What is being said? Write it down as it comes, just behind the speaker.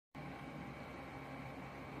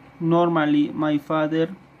Normally, my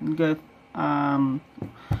father gets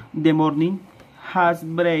the morning, has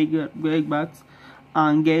breakfast,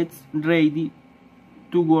 and gets ready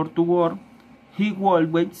to work. He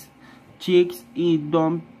always checks his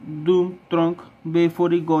dump trunk before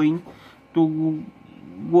going to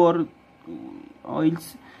work.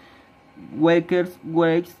 Oils,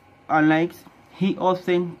 wakes, and likes. He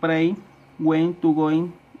often prays when to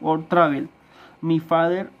go or travel. My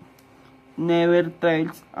father never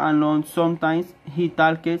travels alone. Sometimes he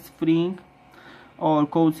takes friends or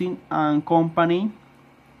cousins and company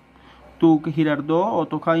to Girardot or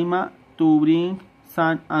Tocaima to bring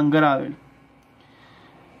sand and gravel.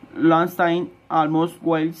 Lunchtime, almost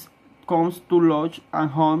always comes to lodge and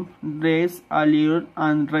home, rests a little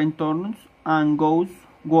and returns and goes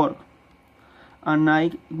work. At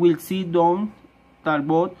night, we'll sit down, talk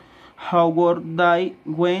about how work day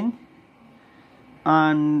went,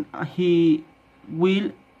 and he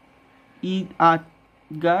will eat at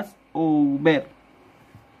gas or bed.